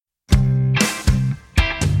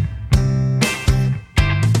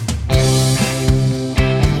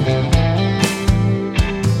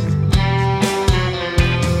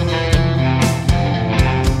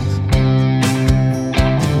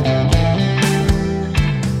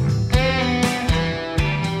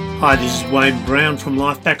Hi, this is Wayne Brown from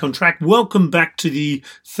Life Back on Track. Welcome back to the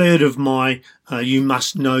third of my You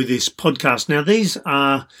Must Know This podcast. Now, these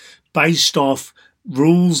are based off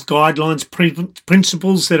rules, guidelines,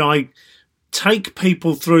 principles that I take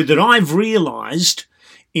people through that I've realised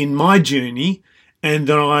in my journey and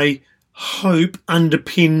that I hope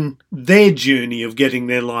underpin their journey of getting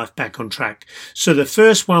their life back on track. So the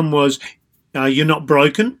first one was you're not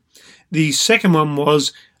broken. The second one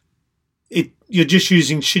was you're just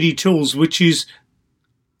using shitty tools, which is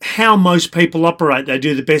how most people operate. They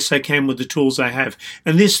do the best they can with the tools they have.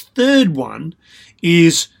 And this third one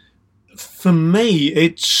is, for me,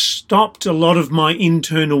 it stopped a lot of my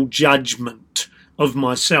internal judgment of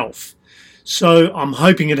myself. So I'm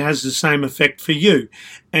hoping it has the same effect for you.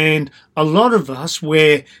 And a lot of us,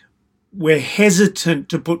 we're hesitant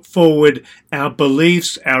to put forward our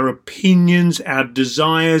beliefs, our opinions, our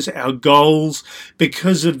desires, our goals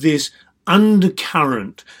because of this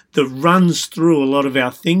undercurrent that runs through a lot of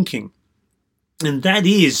our thinking. And that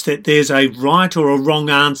is that there's a right or a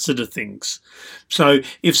wrong answer to things. So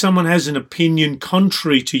if someone has an opinion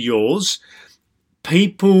contrary to yours,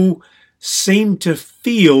 people seem to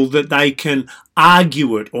feel that they can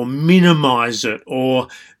argue it or minimize it or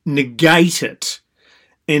negate it.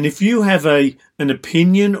 And if you have an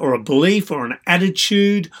opinion or a belief or an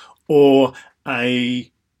attitude or a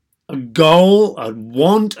goal, a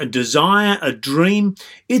want, a desire, a dream,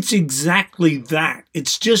 it's exactly that.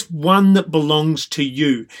 It's just one that belongs to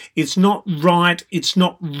you. It's not right, it's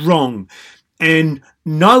not wrong. And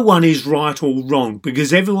no one is right or wrong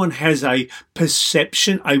because everyone has a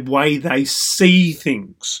perception, a way they see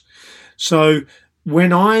things. So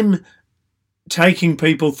when I'm taking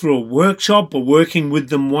people through a workshop or working with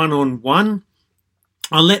them one-on-one,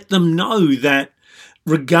 I let them know that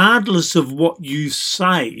regardless of what you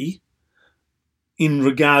say in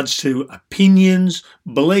regards to opinions,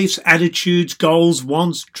 beliefs, attitudes, goals,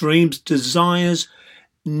 wants, dreams, desires,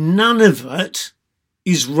 none of it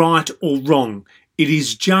is right or wrong. It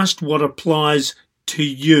is just what applies to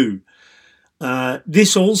you.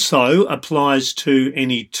 This also applies to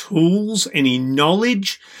any tools, any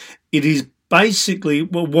knowledge. It is basically,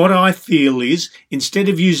 what I feel is, instead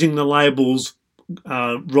of using the labels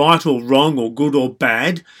right or wrong or good or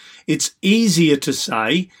bad, it's easier to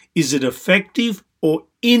say, is it effective or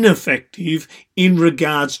ineffective in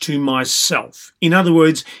regards to myself? In other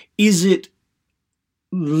words, is it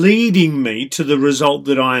leading me to the result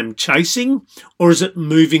that I am chasing, or is it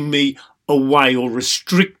moving me away or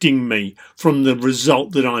restricting me from the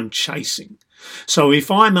result that I'm chasing? So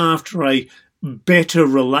if I'm after a better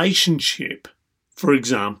relationship, for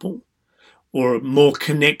example, or more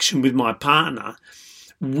connection with my partner,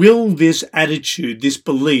 will this attitude, this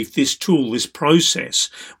belief, this tool, this process,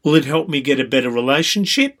 will it help me get a better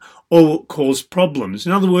relationship or will it cause problems?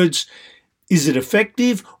 In other words, is it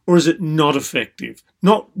effective or is it not effective?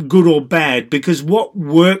 Not good or bad, because what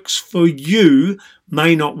works for you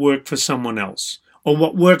may not work for someone else, or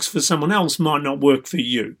what works for someone else might not work for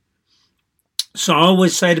you. So I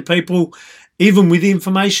always say to people, even with the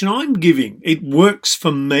information I'm giving, it works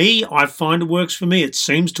for me. I find it works for me. It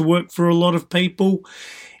seems to work for a lot of people.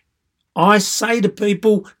 I say to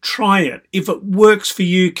people, try it. If it works for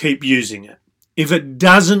you, keep using it. If it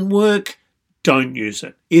doesn't work, don't use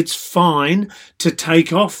it. It's fine to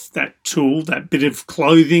take off that tool, that bit of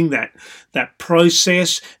clothing, that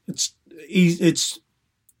process. It's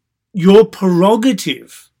your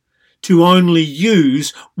prerogative to only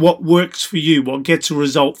use what works for you, what gets a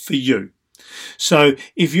result for you. So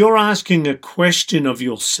if you're asking a question of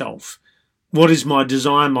yourself, what is my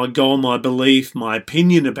desire, my goal, my belief, my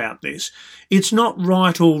opinion about this? It's not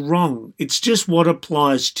right or wrong. It's just what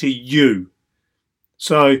applies to you.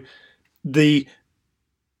 So the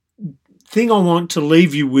thing I want to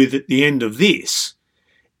leave you with at the end of this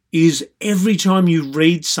is every time you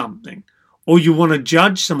read something or you want to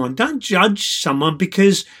judge someone, don't judge someone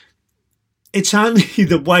because it's only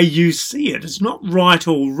the way you see it. It's not right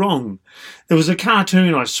or wrong. There was a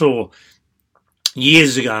cartoon I saw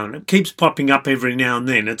years ago, and it keeps popping up every now and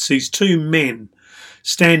then. It's these two men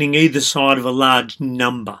standing either side of a large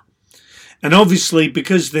number. And obviously,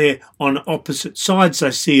 because they're on opposite sides,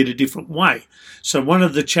 they see it a different way. So one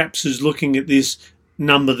of the chaps is looking at this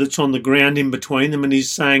number that's on the ground in between them and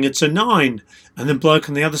he's saying it's a 9. And the bloke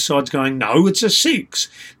on the other side's going, no, it's a 6.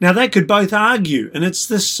 Now, they could both argue, and it's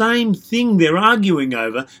the same thing they're arguing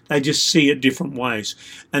over. They just see it different ways.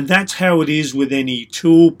 And that's how it is with any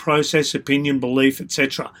tool, process, opinion, belief,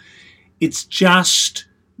 etc. It's just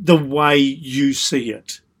the way you see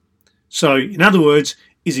it. So, in other words,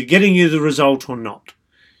 is it getting you the result or not?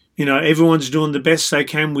 You know, everyone's doing the best they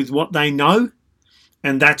can with what they know.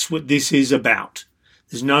 And that's what this is about.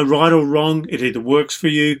 There's no right or wrong. It either works for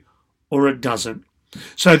you or it doesn't.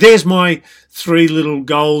 So there's my 3 little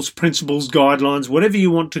goals, principles, guidelines, whatever you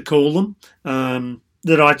want to call them,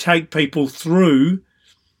 that I take people through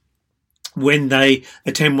when they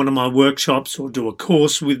attend one of my workshops or do a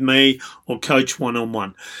course with me or coach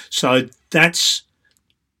one-on-one. So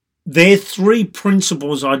they're 3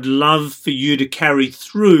 principles I'd love for you to carry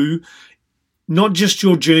through, not just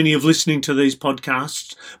your journey of listening to these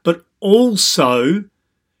podcasts, but also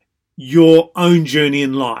your own journey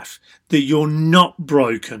in life, that you're not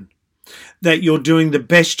broken, that you're doing the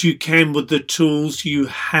best you can with the tools you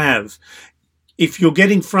have. If you're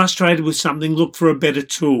getting frustrated with something, look for a better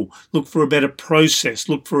tool, look for a better process,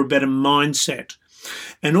 look for a better mindset.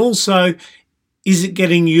 And also, is it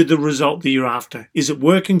getting you the result that you're after? Is it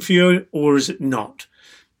working for you or is it not?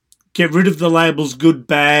 Get rid of the labels good,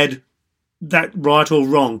 bad, that right or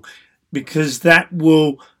wrong, because that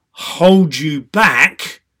will hold you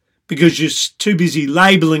back because you're too busy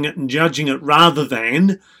labeling it and judging it rather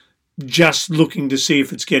than just looking to see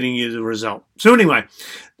if it's getting you the result. So anyway,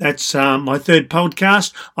 that's my 3rd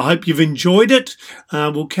podcast. I hope you've enjoyed it.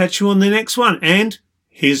 We'll catch you on the next one, and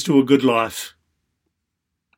here's to a good life.